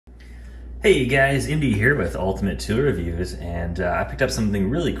Hey guys, Indy here with Ultimate Tool Reviews, and I picked up something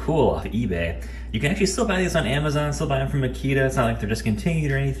really cool off eBay. You can actually still buy these on Amazon, still buy them from Makita. It's not like they're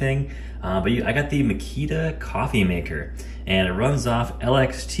discontinued or anything, but I got the Makita coffee maker, and it runs off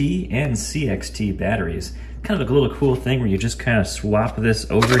LXT and CXT batteries. Kind of a little cool thing where you just kind of swap this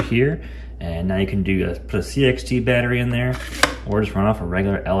over here, and now you can put a CXT battery in there, or just run off a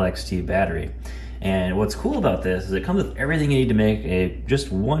regular LXT battery. And what's cool about this is it comes with everything you need to make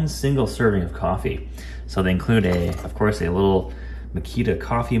just one single serving of coffee. So they include of course, a little Makita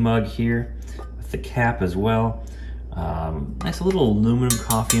coffee mug here with the cap as well. Nice little aluminum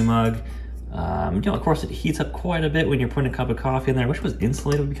coffee mug. Of course, it heats up quite a bit when you're putting a cup of coffee in there. I wish it was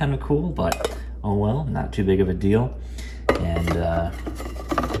insulated, would be kind of cool, but oh well, not too big of a deal. And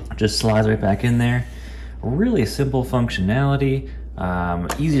just slides right back in there. Really simple functionality.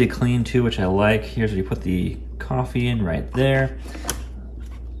 Easy to clean too, which I like. Here's where you put the coffee in right there.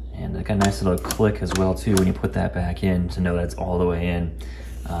 And it got a nice little click as well too when you put that back in to know that it's all the way in.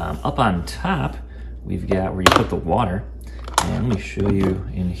 Up on top, we've got where you put the water. And let me show you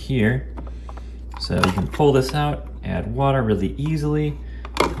in here. So you can pull this out, add water really easily,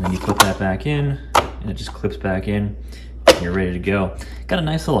 and then you put that back in, and it just clips back in. You're ready to go. Got a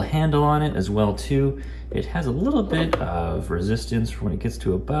nice little handle on it as well too. It has a little bit of resistance for when it gets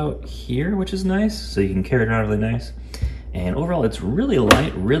to about here, which is nice, so you can carry it around really nice. And overall, it's really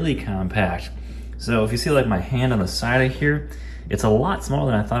light, really compact. So if you see like my hand on the side of here, it's a lot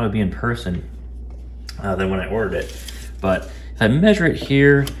smaller than I thought it would be in person than when I ordered it. But if I measure it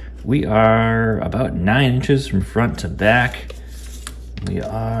here, we are about 9 inches from front to back. We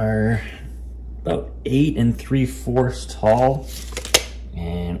are about 8 3/4 tall.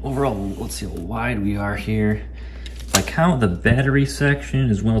 And overall, let's see how wide we are here. If I count the battery section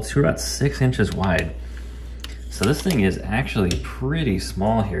as well, we're about 6 inches wide. So this thing is actually pretty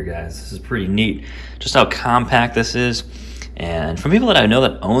small here, guys. This is pretty neat, just how compact this is. And from people that I know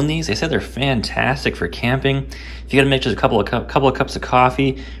that own these, they said they're fantastic for camping. If you gotta make just a couple of cups of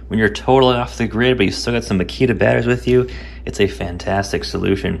coffee when you're totally off the grid, but you still got some Makita batteries with you, it's a fantastic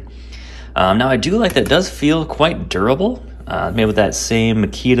solution. Now I do like that it does feel quite durable. Made with that same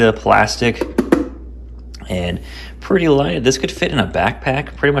Makita plastic and pretty light. This could fit in a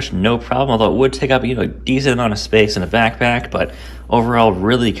backpack pretty much no problem, although it would take up a decent amount of space in a backpack, but overall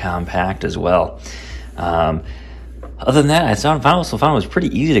really compact as well. Other than that, I also found it was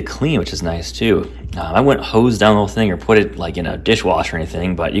pretty easy to clean, which is nice too. I wouldn't hose down the whole thing or put it like in a dishwasher or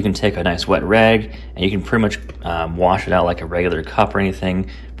anything, but you can take a nice wet rag and you can pretty much wash it out like a regular cup or anything.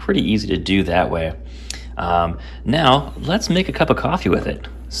 Pretty easy to do that way. Now, let's make a cup of coffee with it.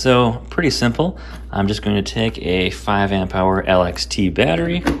 So, pretty simple. I'm just going to take a 5 amp hour LXT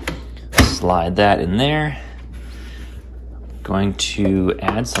battery, slide that in there. Going to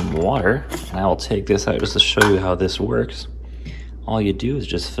add some water, and I will take this out just to show you how this works. All you do is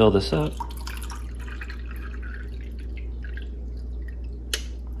just fill this up.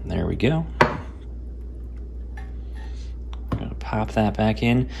 There we go. Pop that back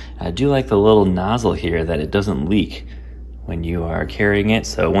in. I do like the little nozzle here that it doesn't leak when you are carrying it.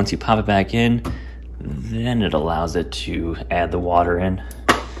 So once you pop it back in, then it allows it to add the water in.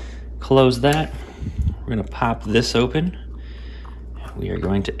 Close that. We're going to pop this open. We are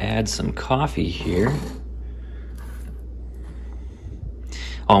going to add some coffee here.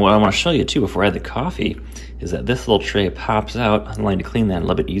 Oh, what I want to show you too before I add the coffee is that this little tray pops out, allowing you to clean that a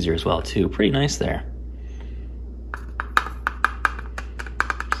little bit easier as well too. Pretty nice there.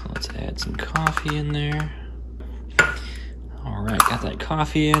 Let's add some coffee in there. All right, got that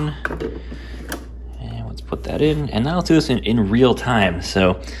coffee in. And let's put that in. And now let's do this in real time.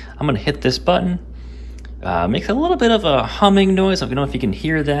 So I'm gonna hit this button. Makes a little bit of a humming noise. I don't know if you can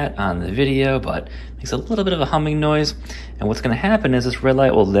hear that on the video, but makes a little bit of a humming noise. And what's gonna happen is this red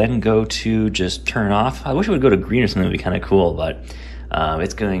light will then go to just turn off. I wish it would go to green or something, would be kind of cool, but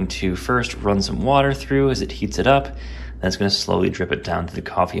it's going to first run some water through as it heats it up. That's going to slowly drip it down to the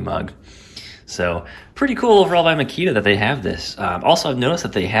coffee mug. So pretty cool overall by Makita that they have this. Also, I've noticed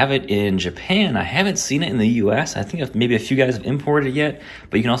that they have it in Japan. I haven't seen it in the US. I think maybe a few guys have imported it yet,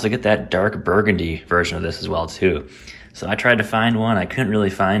 but you can also get that dark burgundy version of this as well too. So I tried to find one. I couldn't really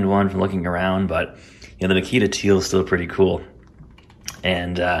find one from looking around, but the Makita teal is still pretty cool.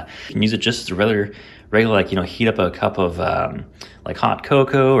 And you can use it just as a regular like, heat up a cup of like hot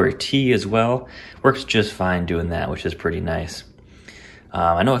cocoa or tea as well. Works just fine doing that, which is pretty nice.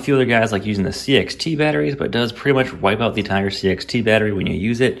 I know a few other guys like using the CXT batteries, but it does pretty much wipe out the entire CXT battery when you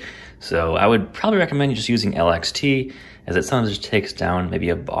use it. So I would probably recommend you just using LXT, as it sometimes just takes down maybe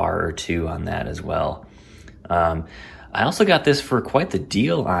a bar or two on that as well. I also got this for quite the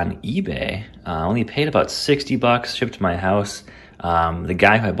deal on eBay. Only paid about 60 bucks, shipped to my house. The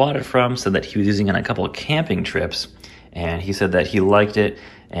guy who I bought it from said that he was using it on a couple of camping trips, and he said that he liked it,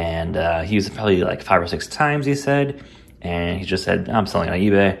 and he used it probably like 5 or 6 times, he said, and he just said, I'm selling it on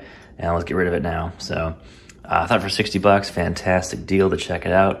eBay, and let's get rid of it now. So I thought for 60 bucks, fantastic deal to check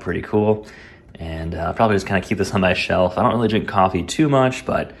it out, pretty cool. And I'll probably just kind of keep this on my shelf. I don't really drink coffee too much,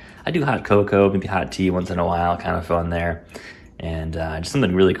 but I do hot cocoa, maybe hot tea once in a while, kind of fun there. And just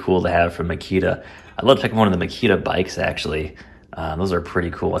something really cool to have from Makita. I'd love to pick up one of the Makita bikes, actually. Those are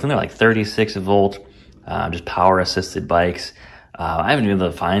pretty cool. I think they're like 36 volt, just power assisted bikes. I haven't been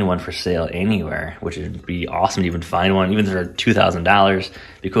able to find one for sale anywhere, which would be awesome to even find one. Even if they're $2,000,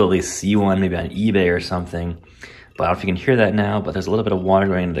 it'd be cool to at least see one, maybe on eBay or something. But I don't know if you can hear that now, but there's a little bit of water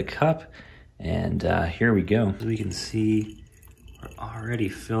going into the cup. And here we go. As we can see, we're already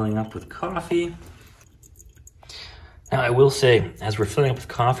filling up with coffee. Now I will say, as we're filling up with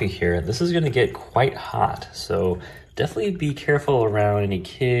coffee here, this is gonna get quite hot. So definitely be careful around any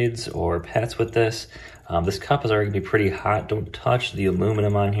kids or pets with this. This cup is already gonna be pretty hot. Don't touch the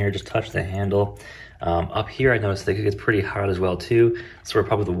aluminum on here, just touch the handle. Up here, I noticed that it gets pretty hot as well too. That's where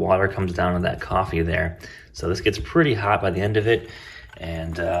probably the water comes down on that coffee there. So this gets pretty hot by the end of it.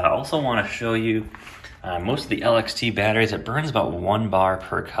 And I also want to show you most of the LXT batteries, it burns about 1 bar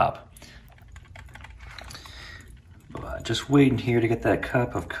per cup. But just waiting here to get that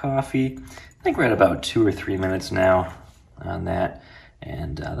cup of coffee. I think we're at about 2 or 3 minutes now on that.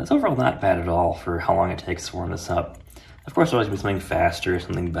 And that's overall not bad at all for how long it takes to warm this up. Of course, there's always be something faster,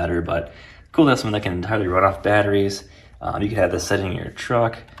 something better, but cool to have something that can entirely run off batteries. You can have this sitting in your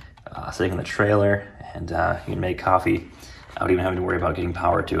truck, sitting in the trailer, and you can make coffee without even having to worry about getting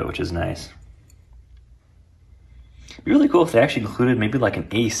power to it, which is nice. It'd be really cool if they actually included maybe like an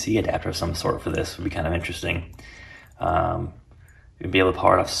AC adapter of some sort for this. Would be kind of interesting. You'd be able to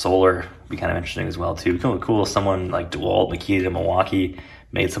power it off solar. Would be kind of interesting as well too. It'd be kind of cool if someone like DeWalt, Makita, Milwaukee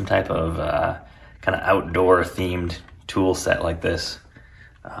made some type of kind of outdoor themed tool set like this.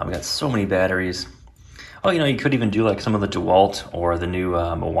 We got so many batteries. Oh, you know, you could even do like some of the DeWalt or the new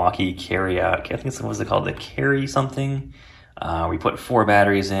Milwaukee carry-out. I think it's, what was it called? The carry something. We put 4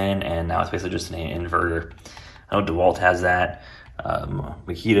 batteries in, and now it's basically just an inverter. I know DeWalt has that.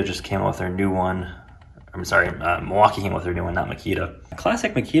 Makita just came out with their new one. I'm sorry, Milwaukee came out with their new one, not Makita.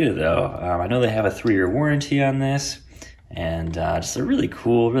 Classic Makita though, I know they have a 3-year warranty on this, and just a really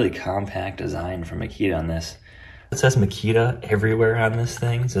cool, really compact design from Makita on this. It says Makita everywhere on this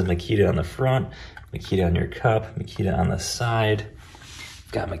thing. It says Makita on the front, Makita on your cup, Makita on the side.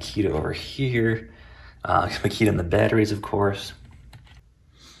 We've got Makita over here. Makita in the batteries, of course.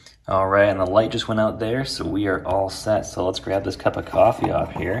 All right, and the light just went out there, so we are all set. So let's grab this cup of coffee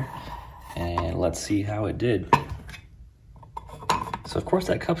off here, and let's see how it did. So of course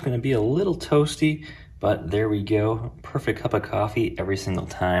that cup's gonna be a little toasty, but there we go. Perfect cup of coffee every single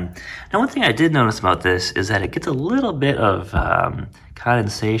time. Now, one thing I did notice about this is that it gets a little bit of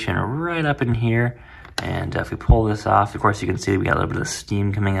condensation right up in here. And if we pull this off, of course you can see we got a little bit of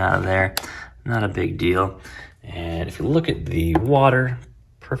steam coming out of there. Not a big deal. And if you look at the water,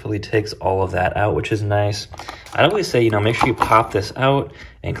 perfectly takes all of that out, which is nice. I'd always say, you know, make sure you pop this out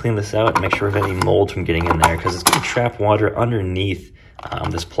and clean this out and make sure we have any mold from getting in there, because it's gonna trap water underneath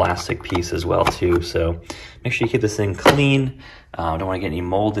this plastic piece as well too. So make sure you keep this thing clean. Don't want to get any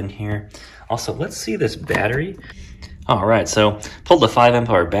mold in here. Also, let's see this battery. All right, so pulled the 5 amp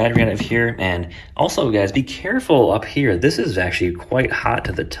hour battery out of here. And also guys, be careful up here. This is actually quite hot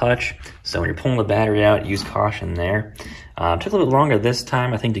to the touch. So when you're pulling the battery out, use caution there. Took a little bit longer this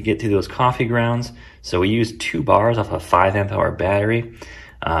time, I think, to get through those coffee grounds. So we used 2 bars off a 5 amp hour battery.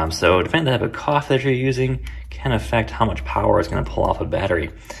 So depending on the type of coffee that you're using can affect how much power it's going to pull off a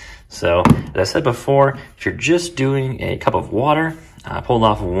battery. So as I said before, if you're just doing a cup of water, I pulled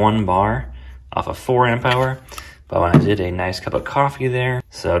off 1 bar off a 4 amp hour. But when I did a nice cup of coffee there,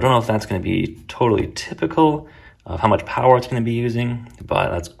 so I don't know if that's going to be totally typical of how much power it's going to be using,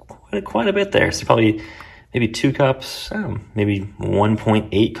 but that's quite a bit there. So probably maybe 2 cups, maybe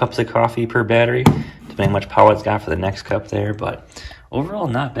 1.8 cups of coffee per battery, depending how much power it's got for the next cup there. But overall,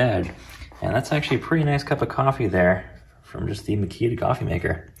 not bad. And that's actually a pretty nice cup of coffee there from just the Makita coffee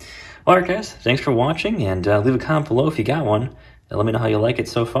maker. All right, guys, thanks for watching, and leave a comment below if you got one. And let me know how you like it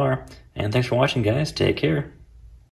so far. And thanks for watching, guys. Take care.